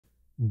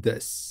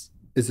This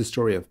is the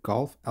story of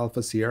Golf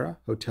Alpha Sierra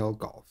Hotel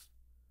Golf.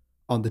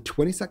 On the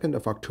 22nd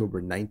of October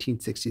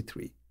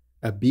 1963,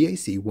 a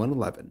BAC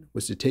 111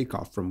 was to take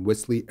off from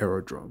Wisley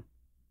Aerodrome.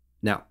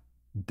 Now,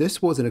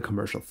 this wasn't a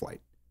commercial flight.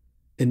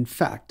 In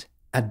fact,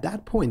 at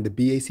that point, the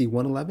BAC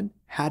 111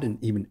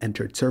 hadn't even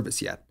entered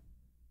service yet.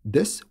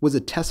 This was a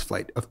test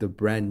flight of the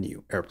brand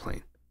new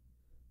airplane.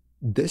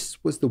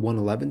 This was the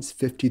 111's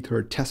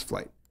 53rd test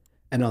flight,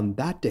 and on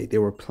that day they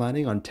were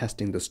planning on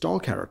testing the stall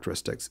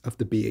characteristics of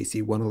the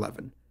BAC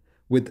 111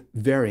 with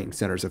varying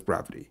centers of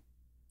gravity.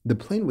 The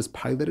plane was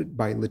piloted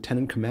by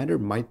Lieutenant Commander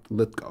Mike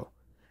Lithgow,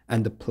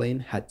 and the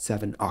plane had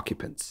 7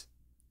 occupants.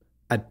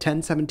 At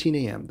 10:17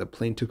 a.m., the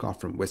plane took off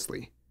from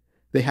Wisley.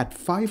 They had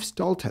 5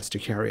 stall tests to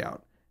carry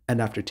out,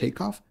 and after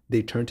takeoff,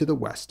 they turned to the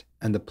west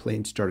and the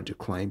plane started to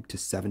climb to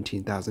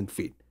 17,000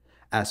 feet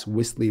as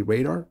Wisley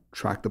radar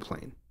tracked the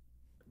plane.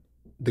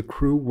 The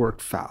crew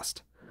worked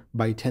fast.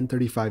 By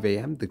 10:35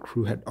 a.m., the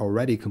crew had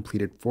already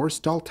completed 4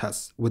 stall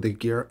tests with the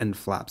gear and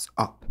flaps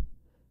up.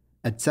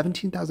 At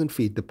 17,000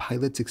 feet, the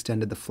pilots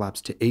extended the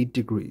flaps to 8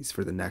 degrees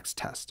for the next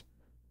test.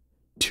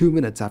 2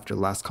 minutes after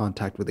last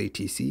contact with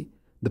ATC,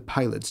 the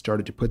pilots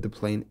started to put the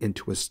plane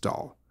into a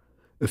stall.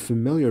 A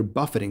familiar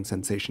buffeting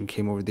sensation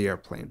came over the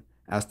airplane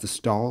as the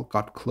stall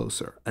got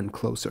closer and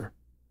closer.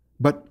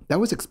 But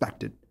that was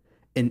expected.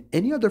 In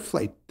any other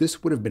flight,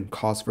 this would have been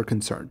cause for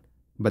concern,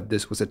 but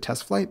this was a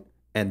test flight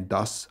and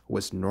thus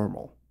was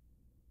normal.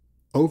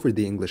 Over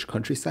the English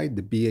countryside,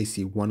 the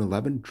BAC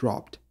 111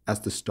 dropped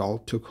as the stall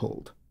took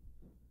hold.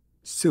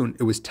 Soon,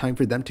 it was time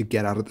for them to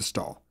get out of the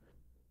stall.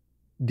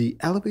 The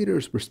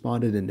elevators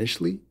responded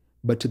initially,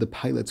 but to the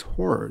pilot's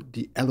horror,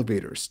 the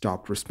elevators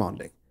stopped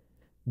responding.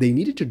 They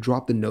needed to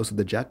drop the nose of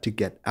the jet to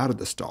get out of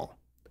the stall.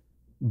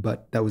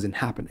 But that wasn't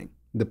happening.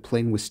 The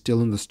plane was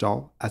still in the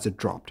stall as it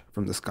dropped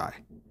from the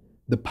sky.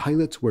 The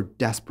pilots were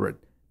desperate.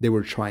 They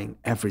were trying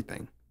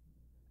everything.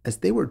 As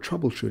they were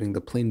troubleshooting,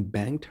 the plane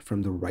banked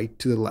from the right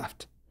to the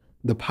left.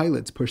 The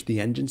pilots pushed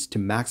the engines to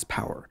max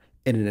power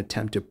in an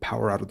attempt to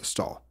power out of the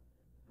stall.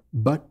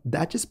 But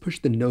that just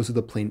pushed the nose of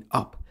the plane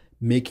up,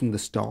 making the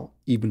stall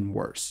even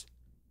worse.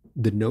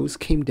 The nose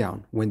came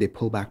down when they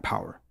pulled back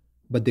power,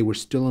 but they were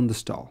still in the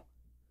stall.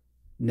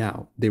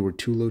 Now they were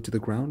too low to the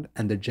ground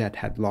and the jet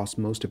had lost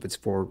most of its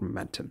forward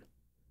momentum.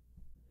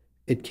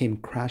 It came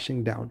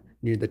crashing down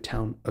near the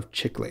town of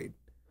Chicklade.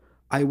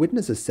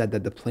 Eyewitnesses said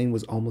that the plane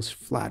was almost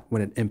flat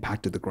when it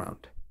impacted the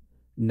ground.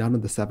 None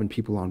of the 7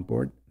 people on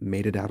board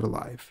made it out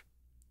alive.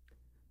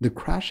 The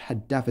crash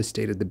had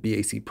devastated the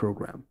BAC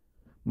program.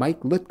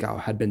 Mike Lithgow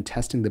had been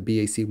testing the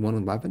BAC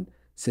 111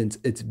 since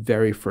its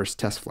very first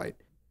test flight.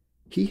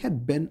 He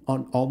had been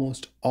on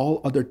almost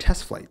all other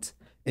test flights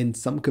in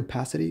some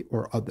capacity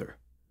or other.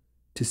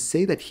 To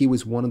say that he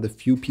was one of the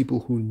few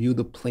people who knew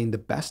the plane the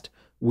best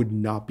would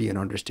not be an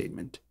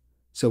understatement.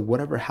 So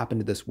whatever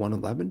happened to this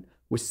 111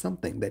 was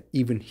something that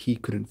even he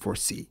couldn't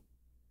foresee.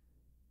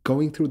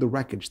 Going through the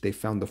wreckage, they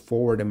found the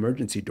forward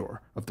emergency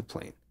door of the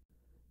plane.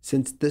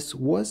 Since this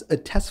was a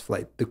test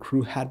flight, the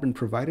crew had been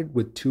provided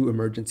with 2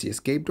 emergency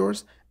escape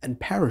doors and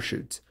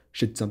parachutes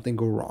should something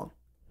go wrong.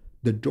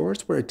 The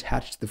doors were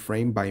attached to the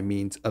frame by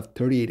means of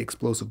 38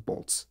 explosive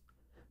bolts.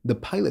 The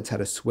pilots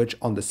had a switch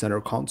on the center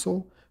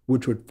console,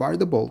 which would fire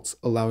the bolts,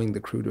 allowing the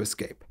crew to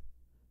escape.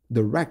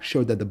 The wreck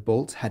showed that the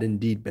bolts had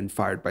indeed been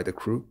fired by the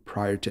crew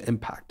prior to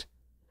impact,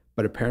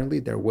 but apparently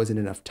there wasn't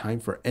enough time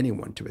for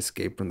anyone to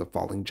escape from the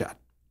falling jet.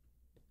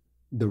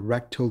 The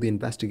wreck told the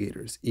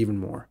investigators even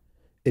more.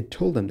 It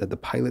told them that the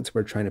pilots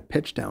were trying to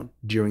pitch down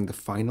during the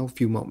final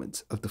few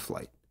moments of the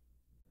flight.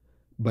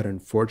 But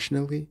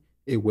unfortunately,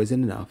 it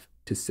wasn't enough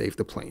to save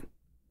the plane.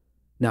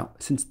 Now,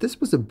 since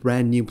this was a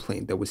brand new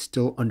plane that was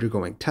still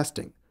undergoing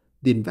testing,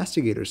 the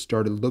investigators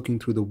started looking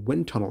through the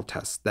wind tunnel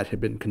tests that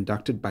had been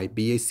conducted by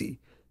BAC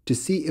to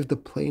see if the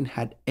plane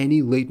had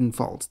any latent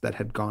faults that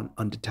had gone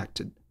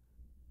undetected.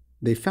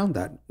 They found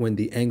that when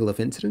the angle of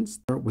incidence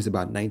was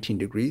about 19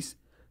 degrees,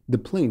 the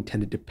plane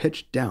tended to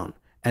pitch down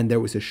and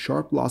there was a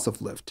sharp loss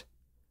of lift.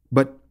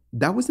 But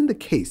that wasn't the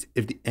case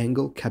if the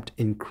angle kept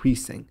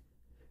increasing.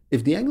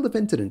 If the angle of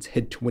incidence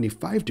hit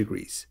 25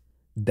 degrees,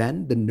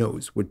 then the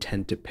nose would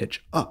tend to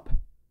pitch up.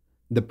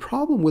 The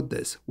problem with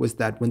this was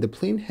that when the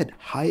plane hit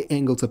high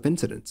angles of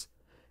incidence,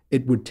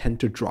 it would tend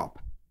to drop.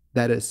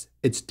 That is,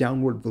 its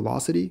downward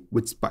velocity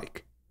would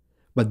spike.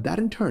 But that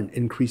in turn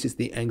increases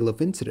the angle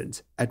of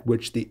incidence at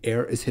which the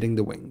air is hitting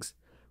the wings,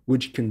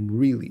 which can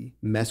really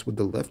mess with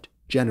the lift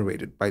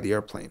generated by the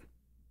airplane.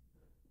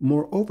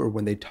 Moreover,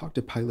 when they talked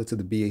to pilots of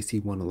the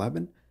BAC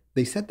 111,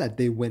 they said that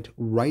they went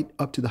right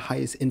up to the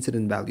highest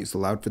incident values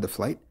allowed for the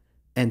flight,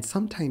 and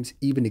sometimes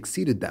even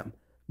exceeded them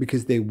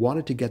because they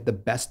wanted to get the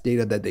best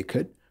data that they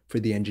could for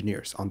the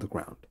engineers on the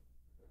ground.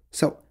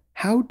 So,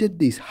 how did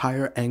these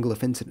higher angle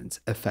of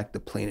incidence affect the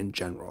plane in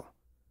general?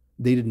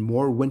 They did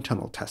more wind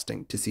tunnel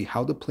testing to see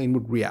how the plane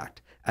would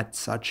react at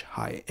such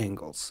high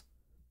angles.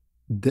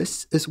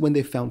 This is when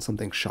they found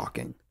something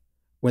shocking.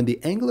 When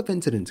the angle of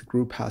incidence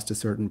grew past a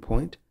certain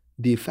point,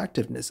 the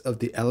effectiveness of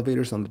the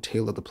elevators on the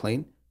tail of the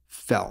plane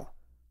fell,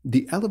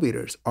 The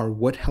elevators are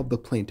what help the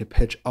plane to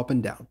pitch up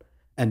and down,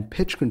 and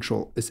pitch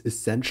control is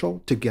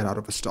essential to get out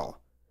of a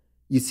stall.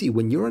 You see,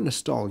 when you're in a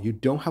stall, you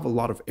don't have a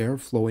lot of air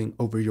flowing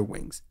over your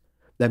wings.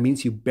 That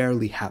means you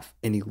barely have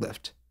any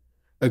lift.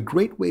 A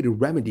great way to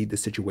remedy the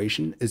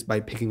situation is by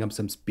picking up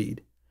some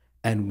speed,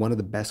 and one of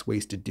the best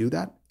ways to do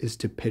that is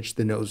to pitch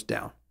the nose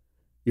down.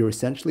 You're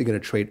essentially going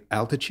to trade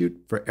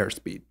altitude for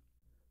airspeed.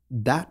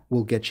 That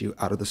will get you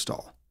out of the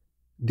stall.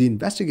 The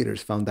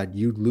investigators found that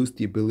you'd lose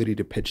the ability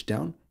to pitch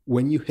down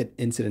when you hit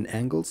incident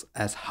angles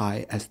as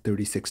high as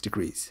 36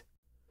 degrees.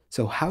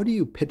 So how do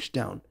you pitch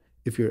down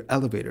if your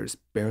elevators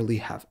barely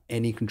have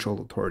any control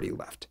authority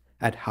left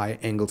at high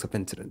angles of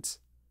incidence?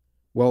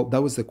 Well,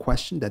 that was the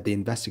question that the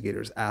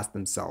investigators asked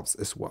themselves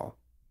as well.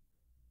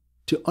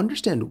 To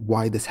understand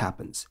why this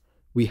happens,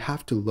 we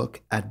have to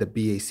look at the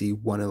BAC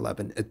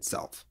 111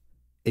 itself.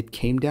 It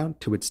came down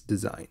to its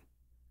design.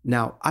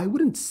 Now, I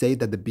wouldn't say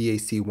that the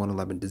BAC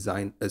 111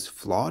 design is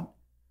flawed.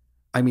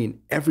 I mean,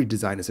 every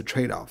design is a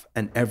trade-off,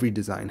 and every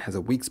design has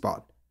a weak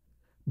spot.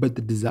 But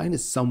the design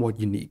is somewhat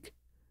unique.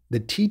 The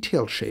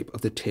T-tail shape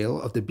of the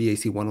tail of the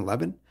BAC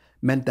 111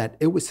 meant that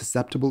it was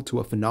susceptible to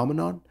a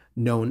phenomenon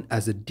known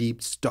as a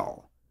deep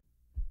stall.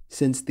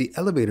 Since the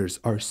elevators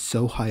are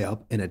so high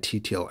up in a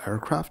T-tail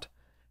aircraft,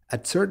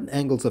 at certain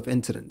angles of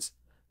incidence,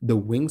 the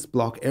wings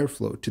block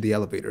airflow to the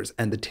elevators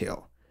and the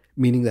tail,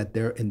 meaning that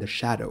they're in the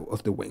shadow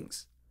of the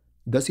wings.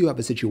 Thus, you have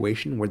a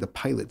situation where the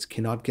pilots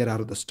cannot get out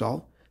of the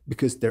stall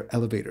because their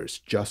elevators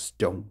just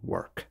don't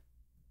work.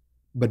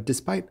 But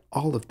despite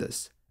all of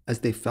this, as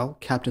they fell,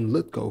 Captain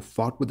Lithgow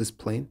fought with his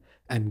plane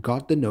and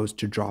got the nose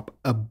to drop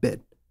a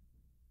bit.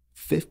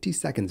 50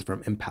 seconds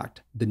from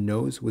impact, the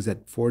nose was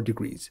at 4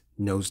 degrees,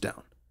 nose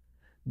down.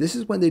 This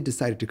is when they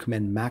decided to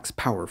command max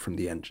power from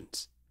the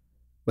engines.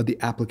 But the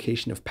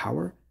application of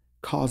power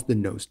caused the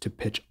nose to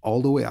pitch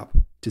all the way up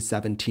to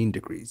 17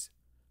 degrees,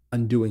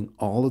 undoing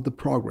all of the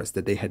progress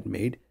that they had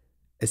made,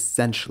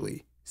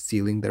 essentially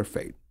sealing their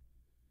fate.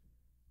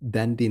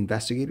 Then the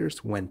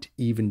investigators went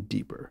even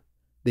deeper.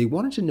 They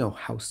wanted to know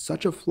how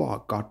such a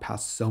flaw got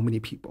past so many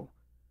people.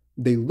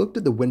 They looked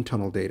at the wind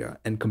tunnel data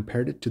and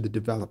compared it to the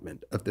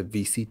development of the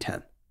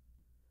VC-10.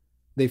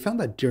 They found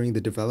that during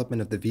the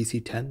development of the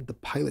VC-10, the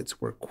pilots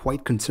were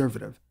quite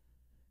conservative.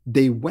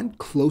 They went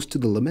close to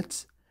the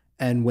limits,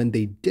 and when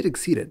they did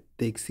exceed it,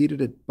 they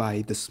exceeded it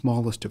by the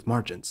smallest of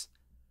margins.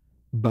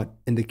 But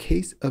in the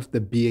case of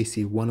the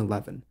BAC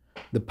 111,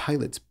 the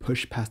pilots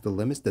pushed past the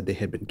limits that they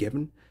had been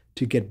given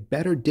to get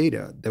better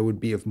data that would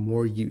be of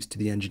more use to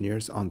the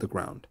engineers on the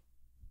ground.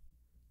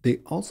 They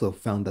also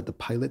found that the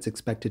pilots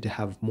expected to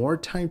have more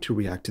time to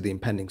react to the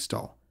impending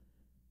stall.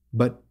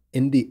 But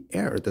in the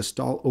air, the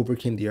stall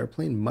overcame the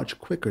airplane much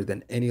quicker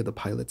than any of the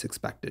pilots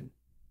expected.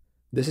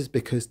 This is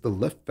because the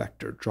lift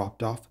vector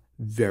dropped off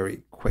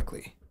very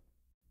quickly.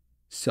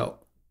 So,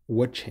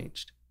 what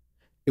changed?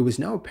 It was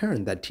now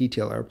apparent that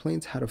T-tail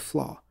airplanes had a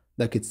flaw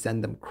that could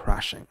send them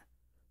crashing.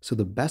 So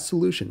the best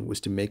solution was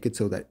to make it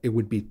so that it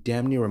would be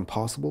damn near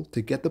impossible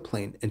to get the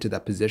plane into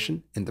that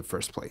position in the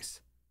first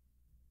place.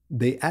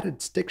 They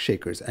added stick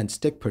shakers and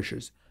stick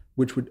pushers,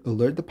 which would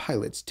alert the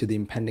pilots to the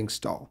impending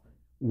stall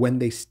when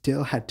they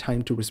still had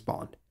time to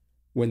respond,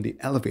 when the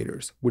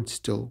elevators would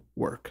still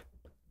work.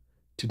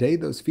 Today,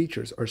 those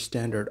features are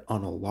standard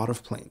on a lot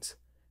of planes,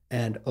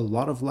 and a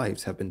lot of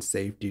lives have been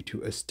saved due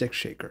to a stick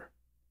shaker.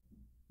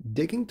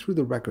 Digging through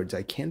the records,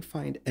 I can't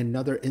find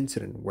another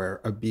incident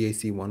where a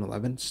BAC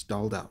 111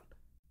 stalled out.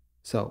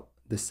 So,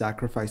 the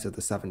sacrifice of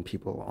the 7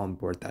 people on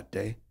board that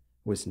day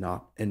was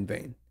not in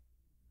vain.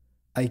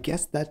 I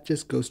guess that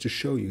just goes to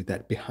show you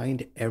that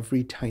behind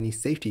every tiny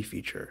safety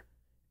feature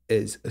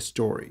is a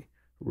story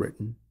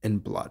written in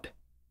blood.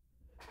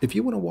 If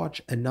you want to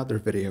watch another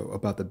video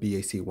about the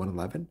BAC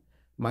 111,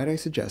 might I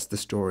suggest the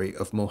story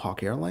of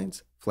Mohawk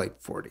Airlines Flight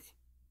 40.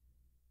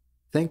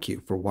 Thank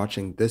you for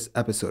watching this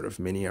episode of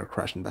Mini Air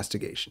Crash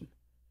Investigation.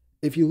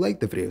 If you like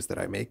the videos that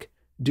I make,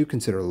 do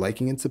consider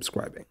liking and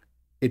subscribing.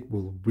 It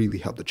will really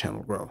help the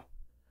channel grow.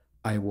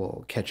 I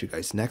will catch you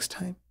guys next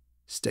time.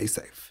 Stay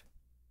safe.